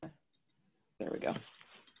There we go.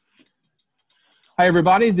 Hi,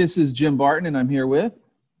 everybody. This is Jim Barton, and I'm here with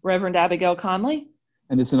Reverend Abigail Conley.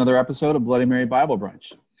 And this is another episode of Bloody Mary Bible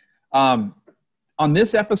Brunch. On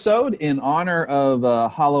this episode, in honor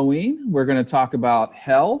of Halloween, we're going to talk about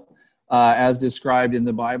hell as described in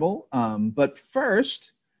the Bible. But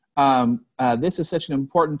first, this is such an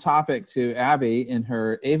important topic to Abby in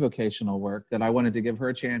her avocational work that I wanted to give her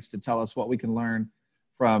a chance to tell us what we can learn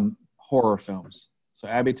from horror films. So,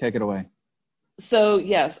 Abby, take it away. So,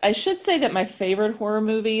 yes, I should say that my favorite horror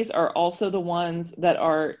movies are also the ones that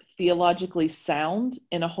are theologically sound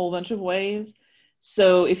in a whole bunch of ways.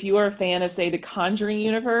 So if you are a fan of, say, the Conjuring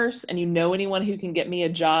universe and you know anyone who can get me a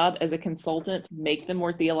job as a consultant to make them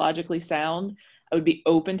more theologically sound, I would be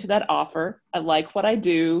open to that offer. I like what I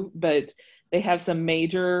do, but they have some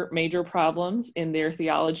major problems in their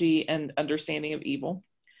theology and understanding of evil,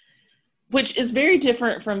 which is very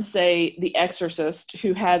different from, say, The Exorcist,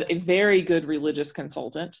 who had a very good religious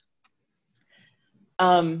consultant.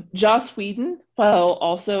 Joss Whedon, while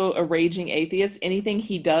also a raging atheist, anything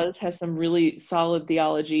he does has some really solid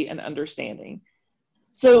theology and understanding.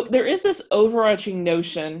 So there is this overarching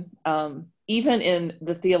notion, even in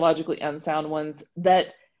the theologically unsound ones,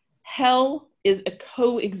 that hell is a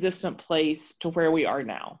coexistent place to where we are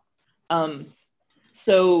now.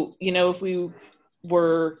 So, if we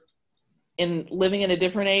were living in a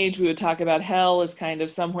different age, we would talk about hell as kind of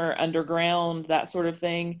somewhere underground, that sort of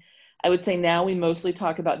thing. I would say now we mostly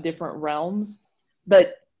talk about different realms,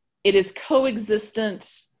 but it is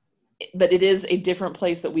coexistent, but it is a different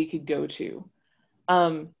place that we could go to.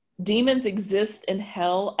 Demons exist in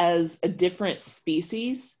hell as a different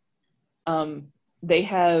species. They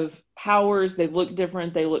have powers, they look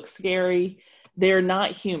different, they look scary. They're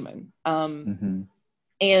not human.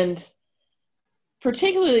 And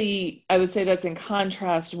particularly, I would say that's in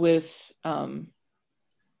contrast with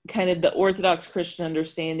kind of the Orthodox Christian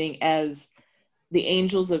understanding as the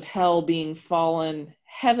angels of hell being fallen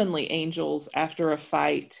heavenly angels after a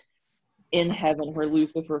fight in heaven where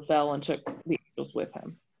Lucifer fell and took the angels with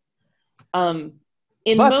him.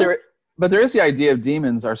 But there is the idea of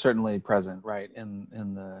demons are certainly present, right,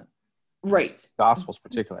 in the Gospels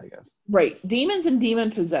particularly, I guess. Right. Demons and demon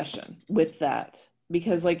possession with that.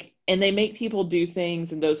 Because and they make people do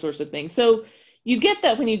things and those sorts of things. So you get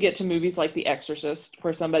that when you get to movies like The Exorcist,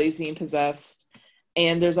 where somebody's being possessed,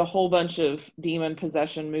 and there's a whole bunch of demon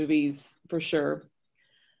possession movies for sure.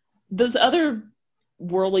 Those other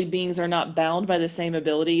worldly beings are not bound by the same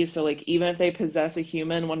abilities. So even if they possess a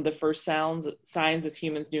human, one of the first signs is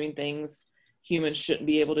humans doing things humans shouldn't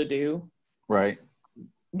be able to do. Right.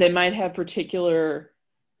 They might have particular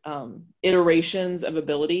iterations of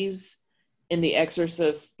abilities. In The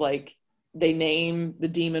Exorcist, they name the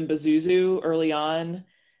demon Pazuzu early on,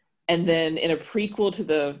 and then in a prequel to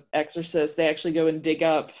The Exorcist, they actually go and dig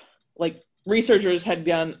up, archaeologists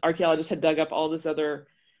had dug up all this other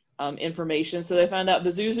information, so they found out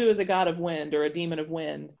Pazuzu is a god of wind or a demon of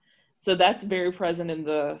wind. So that's very present in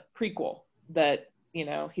the prequel, that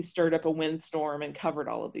he stirred up a windstorm and covered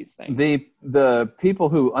all of these things. The people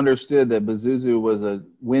who understood that Pazuzu was a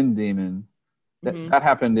wind demon, that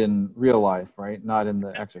happened in real life, right? Not in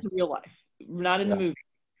The Exorcist. Real life, not in the movie.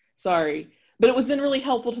 Sorry. But it was then really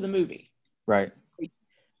helpful to the movie. Right.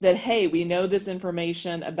 That, hey, we know this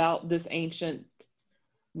information about this ancient,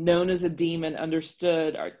 known as a demon,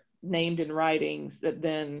 understood, or named in writings, that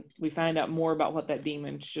then we find out more about what that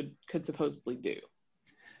demon could supposedly do.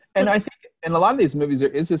 And I think in a lot of these movies, there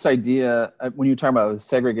is this idea, when you talk about the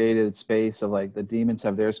segregated space of the demons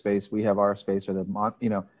have their space, we have our space, or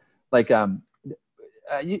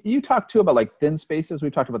you talked too about thin spaces.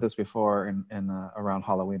 We've talked about this before in around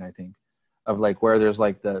Halloween, I think, of where there's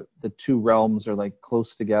the two realms are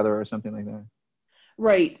close together or something like that.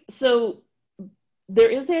 Right. So there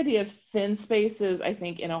is the idea of thin spaces, I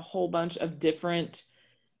think, in a whole bunch of different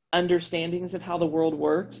understandings of how the world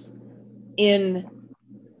works. In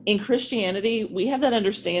Christianity, we have that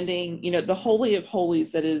understanding, the Holy of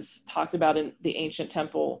Holies that is talked about in the ancient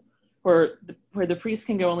temple, where the priest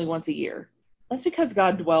can go only once a year. That's because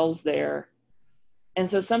God dwells there. And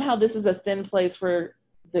so somehow this is a thin place where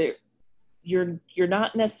you're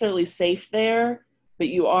not necessarily safe there, but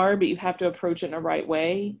you have to approach it in a right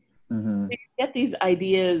way. Mm-hmm. You get these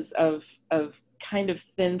ideas of kind of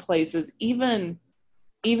thin places, even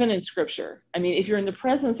in Scripture. I mean, if you're in the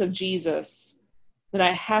presence of Jesus, then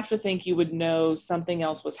I have to think you would know something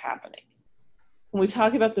else was happening. When we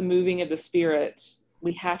talk about the moving of the Spirit,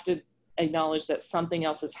 we have to acknowledge that something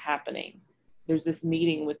else is happening. There's this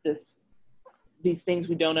meeting with these things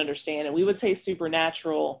we don't understand. And we would say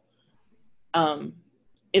supernatural.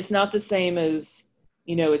 It's not the same as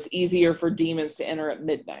it's easier for demons to enter at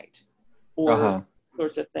midnight, or Uh-huh.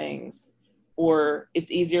 sorts of things, or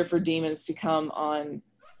it's easier for demons to come on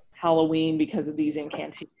Halloween because of these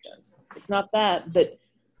incantations. It's not that, but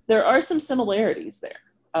there are some similarities there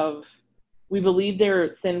of, we believe there are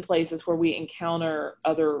thin places where we encounter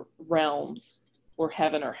other realms or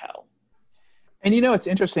heaven or hell. And it's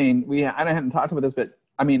interesting. I hadn't talked about this, but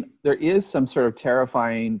I mean, there is some sort of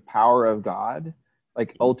terrifying power of God,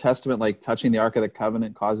 like Old Testament, like touching the Ark of the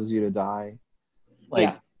Covenant causes you to die. Like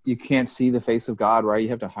Yeah. you can't see the face of God, right? You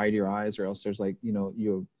have to hide your eyes, or else there's like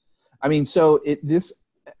I mean, so this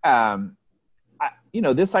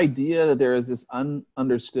idea that there is this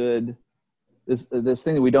understood, this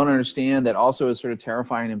thing that we don't understand that also is sort of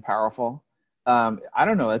terrifying and powerful. I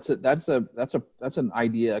don't know. That's an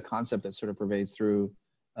idea, a concept that sort of pervades through.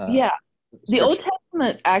 Yeah. The Old Scripture.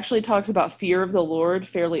 Testament actually talks about fear of the Lord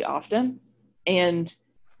fairly often, and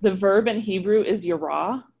the verb in Hebrew is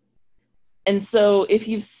yirah. And so if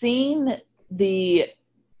you've seen there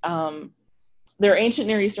are ancient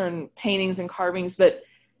Near Eastern paintings and carvings, but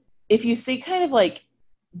if you see kind of like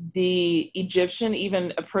the Egyptian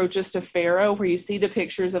even approaches to Pharaoh, where you see the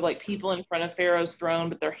pictures of like people in front of Pharaoh's throne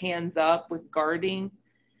with their hands up with guarding,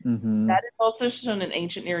 Mm-hmm. that is also shown in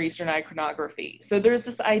ancient Near Eastern iconography. So there's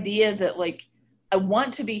this idea that like, I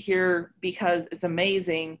want to be here because it's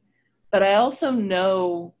amazing, but I also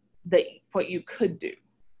know that what you could do.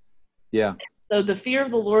 Yeah. So the fear of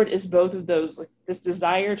the Lord is both of those, like this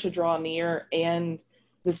desire to draw near and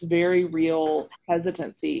this very real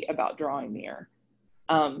hesitancy about drawing near.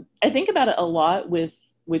 I think about it a lot with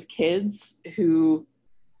kids who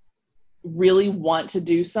really want to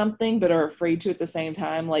do something but are afraid to at the same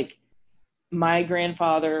time. Like my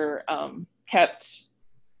grandfather kept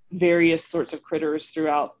various sorts of critters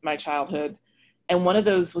throughout my childhood, and one of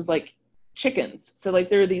those was like chickens. So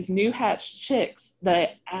like there are these new hatched chicks that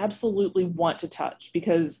I absolutely want to touch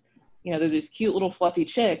because they're these cute little fluffy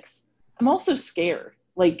chicks. I'm also scared.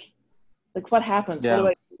 Like what happens? Yeah. What do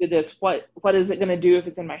I do to this? What is it going to do if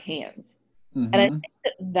it's in my hands? Mm-hmm. And I think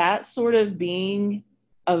that sort of being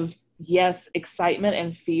of, yes, excitement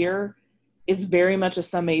and fear is very much a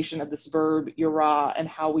summation of this verb yirah and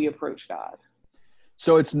how we approach God.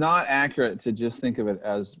 So it's not accurate to just think of it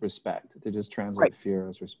as respect, to just translate Right. fear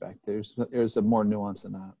as respect. There's a more nuance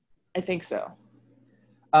in that. I think so.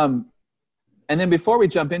 And then before we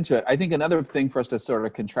jump into it, I think another thing for us to sort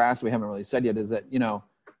of contrast, we haven't really said yet, is that,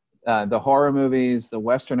 the horror movies, the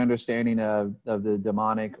Western understanding of the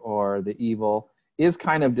demonic or the evil is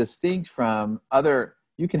kind of distinct from other.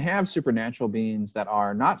 You can have supernatural beings that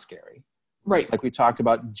are not scary. Right. Like we talked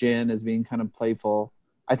about jinn as being kind of playful.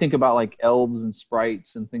 I think about like elves and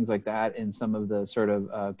sprites and things like that in some of the sort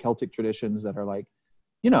of Celtic traditions that are like,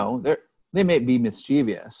 they may be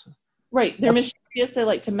mischievous. Right. They're mischievous. They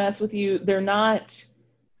like to mess with you. They're not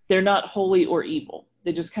holy or evil.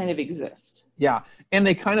 They just kind of exist. Yeah. And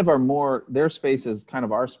they kind of are more, their space is kind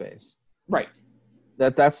of our space. Right.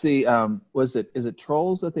 That's the is it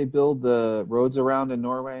trolls that they build the roads around in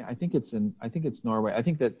Norway? I think it's Norway. I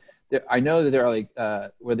think that I know that they're like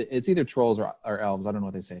it's either trolls or elves. I don't know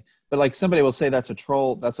what they say, but like somebody will say that's a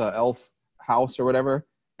troll, that's a elf house or whatever,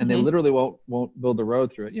 and they literally won't build the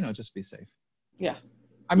road through it. Just be safe. Yeah.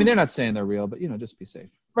 I mean, they're not saying they're real, but just be safe.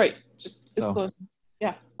 Right. Just so.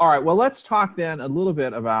 Yeah. All right. Well, let's talk then a little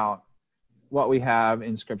bit about what we have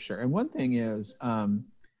in Scripture. And one thing is,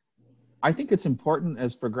 I think it's important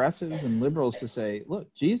as progressives and liberals to say,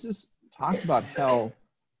 look, Jesus talked about hell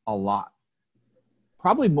a lot,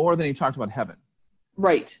 probably more than he talked about heaven.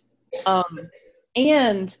 Right.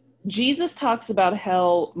 And Jesus talks about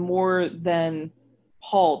hell more than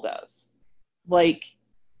Paul does. Like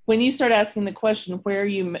when you start asking the question, where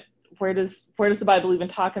does the Bible even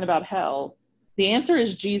talking about hell? The answer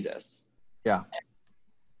is Jesus. Yeah.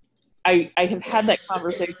 I have had that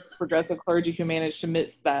conversation with progressive clergy who managed to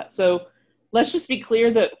miss that. So let's just be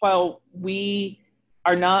clear that while we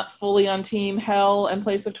are not fully on team hell and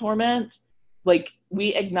place of torment, like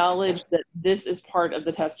we acknowledge that this is part of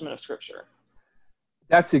the testament of Scripture.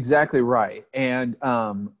 That's exactly right. And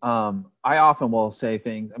I often will say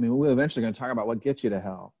things. I mean, we're eventually going to talk about what gets you to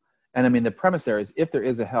hell. And I mean, the premise there is, if there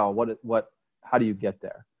is a hell, how do you get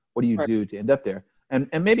there? What do you do to end up there? And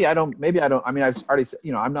maybe I don't. I mean, I've already said,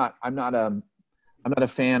 I'm not a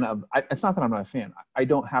fan of. It's not that I'm not a fan. I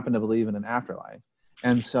don't happen to believe in an afterlife,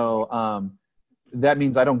 and so that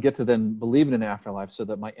means I don't get to then believe in an afterlife so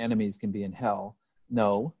that my enemies can be in hell.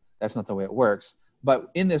 No, that's not the way it works. But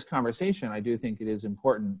in this conversation, I do think it is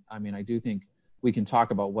important. I mean, I do think we can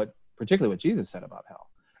talk about particularly what Jesus said about hell.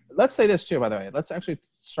 Let's say this too, by the way. Let's actually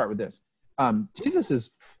start with this. Jesus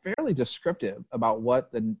is fairly descriptive about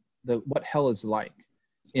what what hell is like.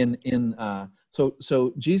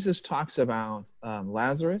 So Jesus talks about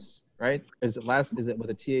Lazarus, right? Is it with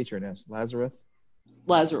a th or an s?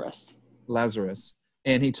 Lazarus,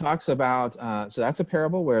 and he talks about so that's a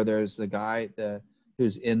parable where there's the guy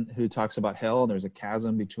who talks about hell, and there's a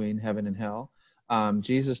chasm between heaven and hell.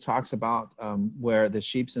 Jesus talks about where the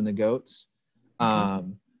sheep's and the goats.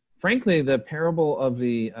 Frankly, the parable of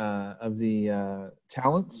the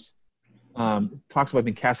talents talks about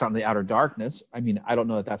being cast out in the outer darkness. I mean, I don't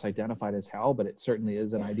know if that's identified as hell, but it certainly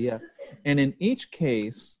is an idea. And in each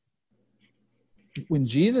case, when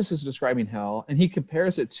Jesus is describing hell, and he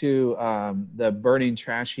compares it to the burning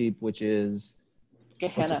trash heap, which is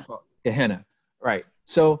Gehenna, right?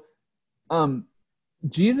 So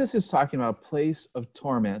Jesus is talking about a place of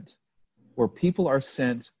torment where people are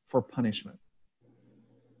sent for punishment,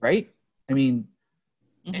 right? I mean,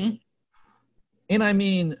 and I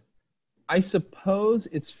mean, I suppose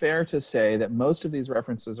it's fair to say that most of these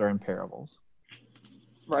references are in parables.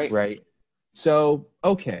 Right. So,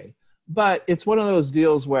 okay. But it's one of those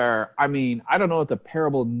deals where, I mean, I don't know if the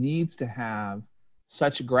parable needs to have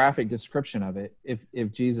such graphic description of it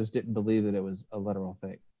if Jesus didn't believe that it was a literal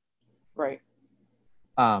thing. Right.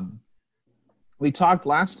 We talked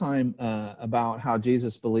last time about how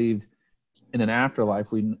Jesus believed in an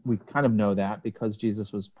afterlife. We kind of know that because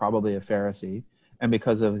Jesus was probably a Pharisee, and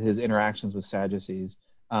because of his interactions with Sadducees.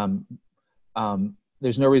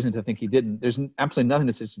 There's no reason to think he didn't. There's absolutely nothing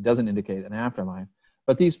that doesn't indicate an afterlife.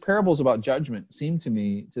 But these parables about judgment seem to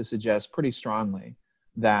me to suggest pretty strongly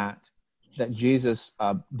that Jesus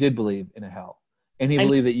did believe in a hell. And he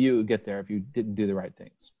believed that you would get there if you didn't do the right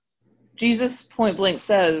things. Jesus point blank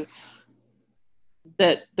says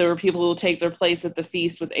that there were people who will take their place at the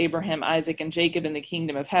feast with Abraham, Isaac, and Jacob in the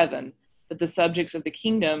kingdom of heaven, but the subjects of the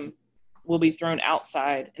kingdom will be thrown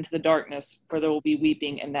outside into the darkness where there will be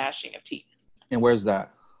weeping and gnashing of teeth. And where's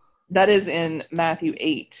that? That is in Matthew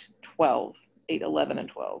 8:11 and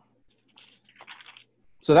 12.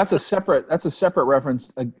 So that's a separate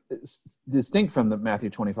reference, distinct from the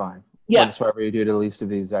Matthew 25. Yeah. Whatsoever you do to the least of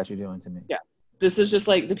these, that you're doing to me. Yeah. This is just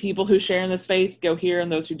like the people who share in this faith go here,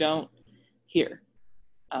 and those who don't, here.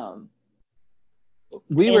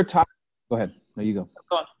 Were talking. Go ahead. No, you go.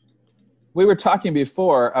 Go on. We were talking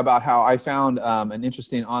before about how I found an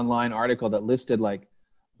interesting online article that listed like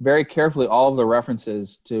very carefully all of the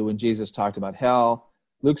references to when Jesus talked about hell.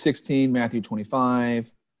 Luke 16, Matthew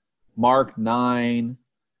 25, Mark 9,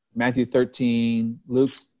 Matthew 13,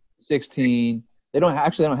 Luke 16. They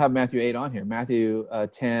don't have Matthew 8 on here. Matthew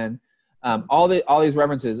 10. All these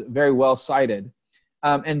references very well cited.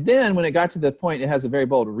 And then when it got to the point, it has a very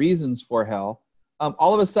bold reasons for hell.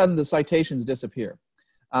 All of a sudden, the citations disappear.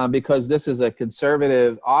 Because this is a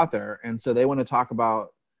conservative author, and so they want to talk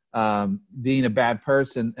about being a bad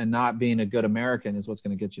person and not being a good American is what's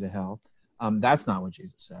going to get you to hell. That's not what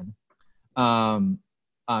Jesus said.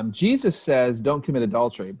 Jesus says don't commit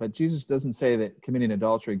adultery, but Jesus doesn't say that committing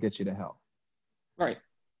adultery gets you to hell. Right.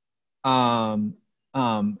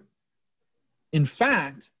 In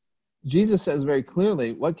fact, Jesus says very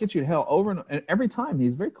clearly what gets you to hell over and every time.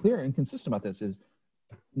 He's very clear and consistent about this: is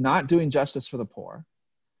not doing justice for the poor,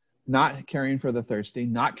 not caring for the thirsty,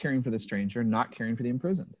 not caring for the stranger, not caring for the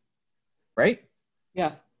imprisoned. Right?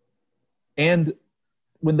 Yeah. And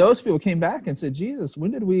when those people came back and said, Jesus,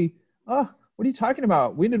 what are you talking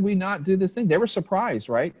about? When did we not do this thing? They were surprised,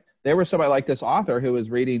 right? They were somebody like this author who was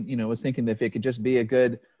reading, was thinking that if it could just be a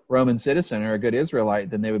good Roman citizen or a good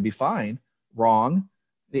Israelite, then they would be fine. Wrong.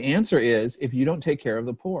 The answer is, if you don't take care of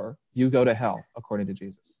the poor, you go to hell, according to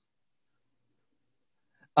Jesus.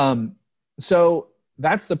 So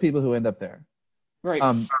that's the people who end up there.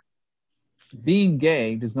 Right. Being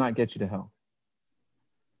gay does not get you to hell.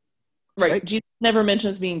 Right. Jesus never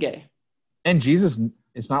mentions being gay. And Jesus,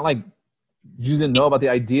 it's not like Jesus didn't know about the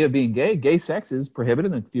idea of being gay. Gay sex is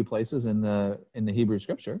prohibited in a few places in the Hebrew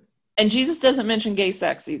scripture. And Jesus doesn't mention gay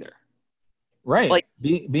sex either. Right. Like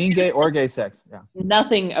being gay or gay sex. Yeah.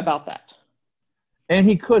 Nothing about that. And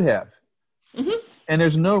he could have. Mm-hmm. And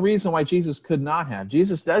there's no reason why Jesus could not have.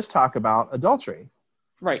 Jesus does talk about adultery.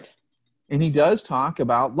 Right. And he does talk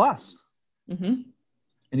about lust. Mm-hmm.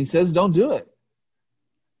 And he says, don't do it.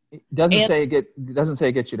 It doesn't say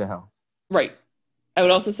it gets you to hell. Right. I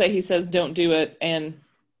would also say he says don't do it, and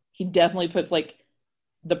he definitely puts like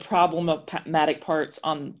the problematic parts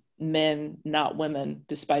on men, not women,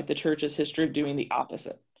 despite the church's history of doing the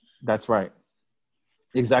opposite. That's right.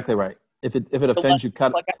 Exactly right. If it offends you,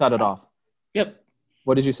 cut it off. Yep.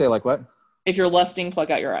 What did you say? Like what? If you're lusting, pluck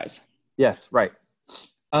out your eyes. Yes, right.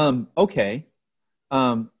 Okay.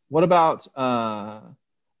 What about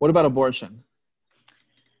What about abortion?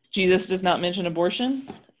 Jesus does not mention abortion.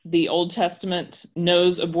 The Old Testament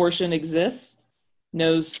knows abortion exists,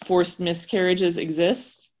 knows forced miscarriages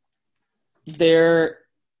exist. There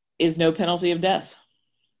is no penalty of death.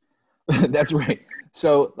 That's right.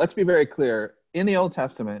 So let's be very clear. In the Old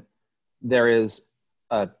Testament, there is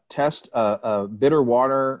a test, a bitter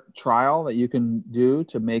water trial that you can do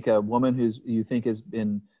to make a woman who you think has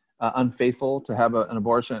been unfaithful to have an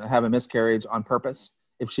abortion, have a miscarriage on purpose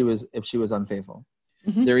if she was unfaithful.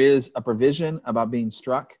 Mm-hmm. There is a provision about being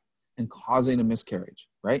struck and causing a miscarriage,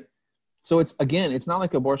 right? So it's not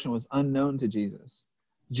like abortion was unknown to Jesus.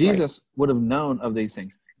 Jesus would have known of these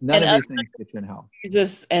things. None of these things get you in hell.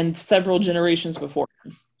 Jesus and several generations before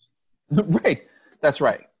him. Right. That's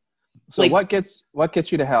right. So what gets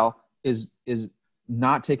you to hell is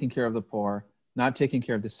not taking care of the poor, not taking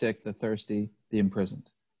care of the sick, the thirsty, the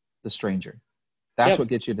imprisoned, the stranger. That's what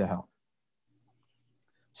gets you to hell.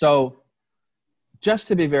 So just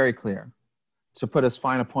to be very clear, to put as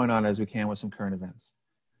fine a point on it as we can with some current events,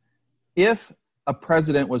 if a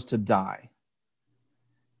president was to die,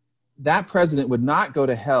 that president would not go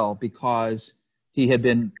to hell because he had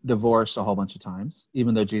been divorced a whole bunch of times,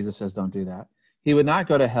 even though Jesus says don't do that. He would not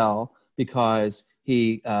go to hell because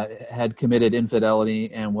he had committed infidelity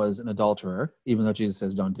and was an adulterer, even though Jesus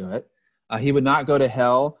says don't do it. He would not go to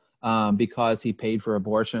hell because he paid for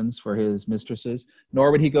abortions for his mistresses,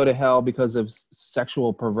 nor would he go to hell because of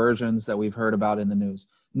sexual perversions that we've heard about in the news.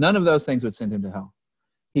 None of those things would send him to hell.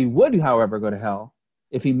 He would, however, go to hell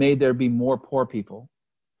if he made there be more poor people,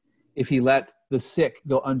 if he let the sick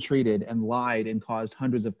go untreated and lied and caused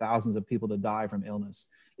hundreds of thousands of people to die from illness,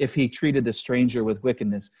 if he treated the stranger with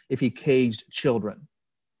wickedness, if he caged children.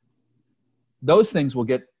 Those things will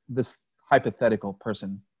get this hypothetical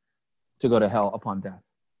person to go to hell upon death.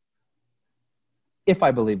 If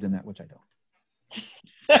I believed in that, which I don't.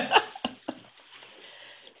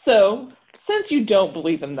 So, since you don't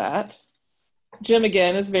believe in that, Jim,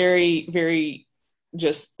 again, is very, very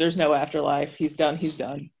just, there's no afterlife. He's done.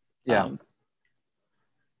 Yeah.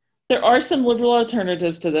 There are some liberal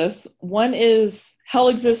alternatives to this. One is hell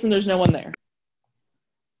exists and there's no one there.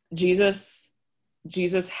 Jesus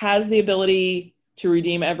has the ability to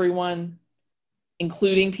redeem everyone,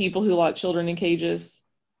 including people who lock children in cages,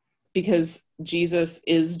 because Jesus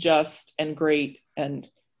is just and great and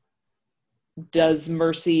does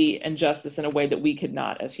mercy and justice in a way that we could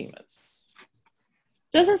not as humans.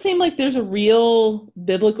 Doesn't seem like there's a real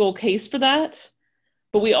biblical case for that,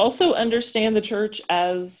 but we also understand the church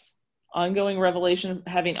as ongoing revelation,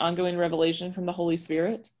 having ongoing revelation from the Holy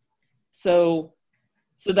Spirit. So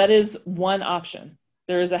that is one option.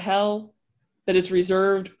 There is a hell that is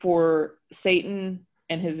reserved for Satan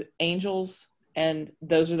and his angels, and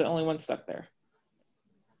those are the only ones stuck there.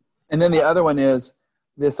 And then the other one is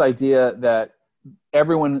this idea that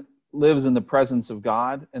everyone lives in the presence of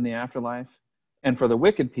God in the afterlife, and for the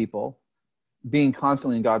wicked people, being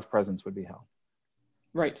constantly in God's presence would be hell.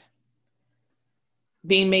 Right.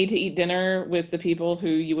 Being made to eat dinner with the people who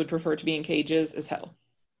you would prefer to be in cages is hell.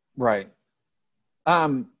 Right.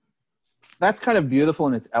 That's kind of beautiful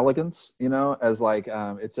in its elegance, as like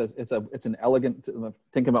it's an elegant.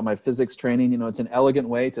 Thinking about my physics training, it's an elegant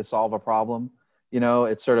way to solve a problem.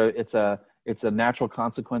 It's a natural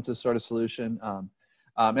consequences sort of solution.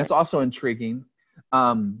 It's also intriguing.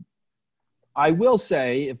 I will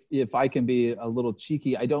say, if I can be a little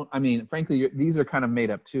cheeky, frankly, these are kind of made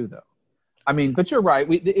up too, though. But you're right.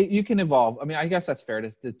 You can evolve. I guess that's fair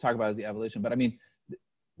to talk about as the evolution. But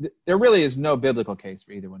there really is no biblical case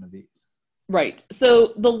for either one of these. Right.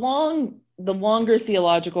 So the longer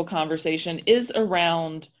theological conversation is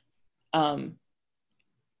around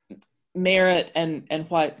merit and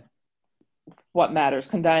what matters,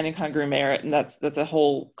 condign and congruent merit, and that's a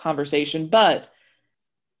whole conversation. But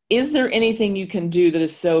is there anything you can do that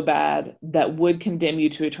is so bad that would condemn you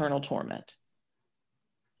to eternal torment?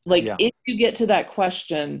 If you get to that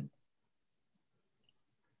question,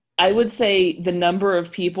 I would say the number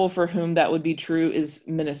of people for whom that would be true is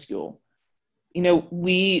minuscule.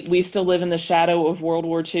 We still live in the shadow of World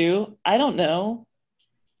War II. I don't know.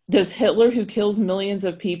 Does Hitler, who kills millions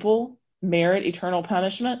of people, merit eternal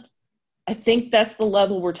punishment? I think that's the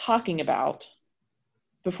level we're talking about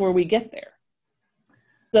before we get there.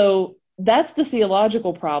 So that's the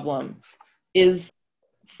theological problem, is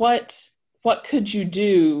what could you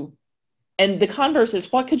do? And the converse is,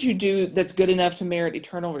 what could you do that's good enough to merit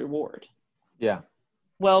eternal reward? Yeah.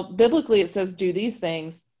 Well, biblically it says do these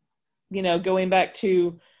things. Going back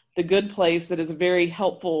to The Good Place, that is a very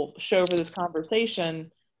helpful show for this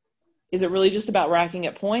conversation. Is it really just about racking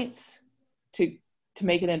up points to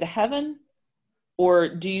make it into heaven? Or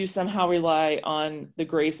do you somehow rely on the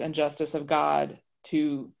grace and justice of God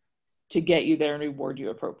to get you there and reward you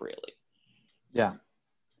appropriately? Yeah.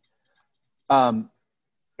 And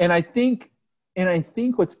I think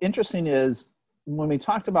what's interesting is when we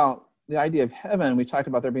talked about the idea of heaven, we talked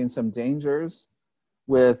about there being some dangers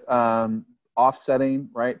with offsetting,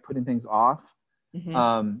 right? Putting things off.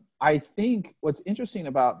 Mm-hmm. I think what's interesting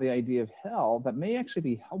about the idea of hell that may actually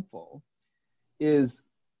be helpful is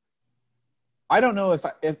I don't know if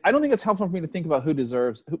I don't think it's helpful for me to think about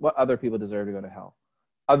what other people deserve to go to hell,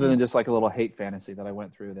 other than just like a little hate fantasy that I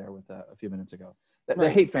went through there with a few minutes ago. The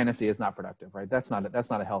hate fantasy is not productive, right? That's not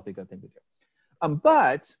a healthy, good thing to do.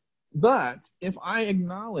 But if I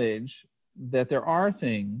acknowledge that there are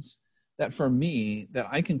things that for me that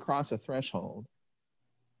I can cross a threshold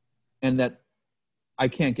and that I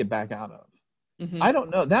can't get back out of, Mm-hmm. I don't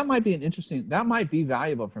know. That might be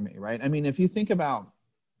valuable for me, right? I mean, if now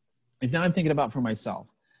I'm thinking about for myself,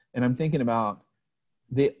 and I'm thinking about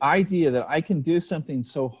the idea that I can do something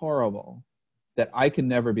so horrible that I can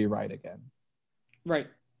never be right again. Right.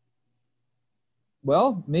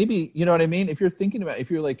 Well, maybe, you know what I mean? If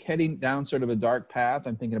you're like heading down sort of a dark path,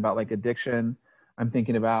 I'm thinking about like addiction. I'm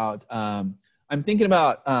thinking about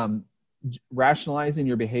rationalizing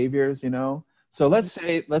your behaviors, you know? So let's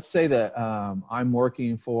say that I'm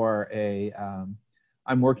working for a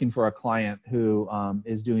client who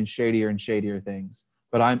is doing shadier and shadier things,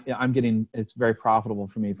 but it's very profitable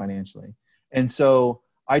for me financially. And so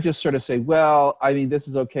I just sort of say, well, I mean, this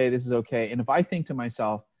is okay. And if I think to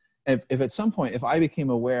myself, if at some point, if I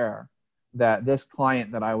became aware that this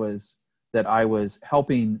client that I was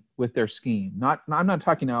helping with their scheme, I'm not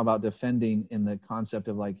talking now about defending in the concept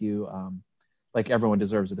of like everyone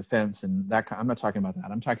deserves a defense and that I'm not talking about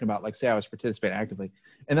that. I'm talking about like, say I was participating actively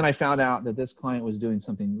and then I found out that this client was doing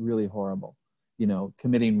something really horrible, you know,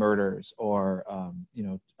 committing murders or,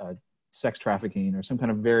 sex trafficking or some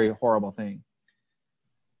kind of very horrible thing.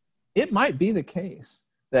 It might be the case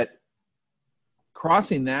that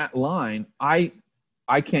crossing that line, I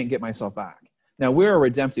can't get myself back. Now we're a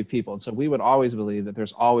redemptive people. And so we would always believe that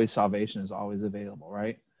there's always salvation is always available.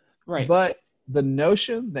 Right. Right. But the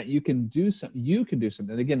notion that you can do something,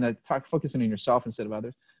 and again, focusing on yourself instead of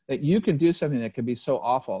others, that you can do something that could be so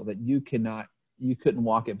awful that you couldn't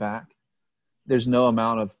walk it back. There's no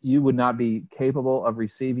amount you would not be capable of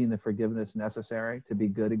receiving the forgiveness necessary to be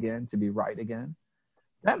good again, to be right again.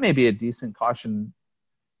 That may be a decent caution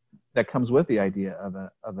that comes with the idea of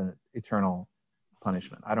an eternal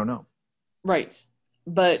punishment. I don't know. Right.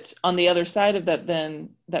 But on the other side of that,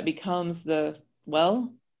 then that becomes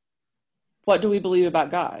what do we believe about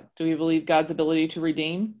God? Do we believe God's ability to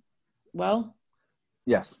redeem? Well,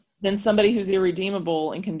 yes. Then somebody who's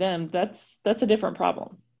irredeemable and condemned, that's a different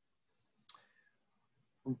problem.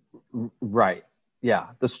 Right. Yeah.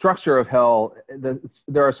 The structure of hell,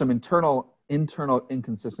 there are some internal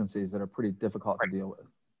inconsistencies that are pretty difficult to deal with.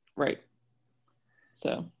 Right.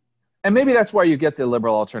 So. And maybe that's why you get the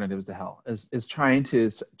liberal alternatives to hell is trying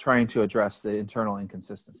to address the internal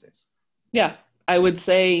inconsistencies. Yeah, I would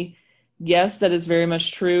say yes, that is very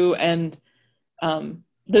much true. And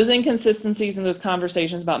those inconsistencies and those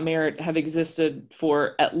conversations about merit have existed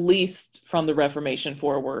for at least from the Reformation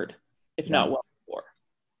forward, if not well before.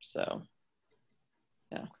 So,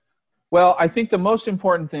 yeah. Well, I think the most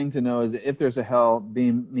important thing to know is that if there's a hell,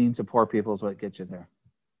 being mean to poor people is what gets you there.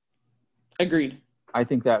 Agreed. I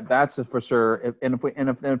think that's for sure.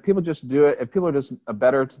 If people just do it, if people are just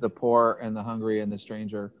better to the poor and the hungry and the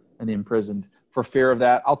stranger and the imprisoned for fear of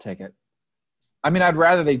that, I'll take it. I mean, I'd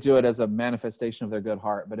rather they do it as a manifestation of their good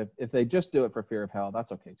heart, but if they just do it for fear of hell,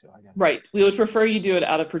 that's okay too, I guess. Right. We would prefer you do it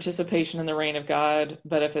out of participation in the reign of God,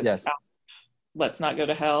 but if it's out, let's not go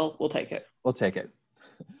to hell, we'll take it. We'll take it.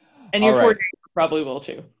 And your poor probably will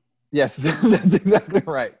too. Yes, that's exactly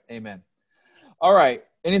right. Amen. All right.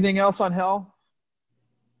 Anything else on hell?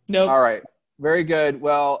 Nope. All right. Very good.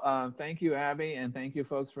 Well, thank you, Abby, and thank you,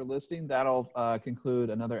 folks, for listening. That'll conclude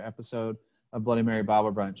another episode of Bloody Mary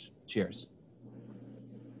Bible Brunch. Cheers.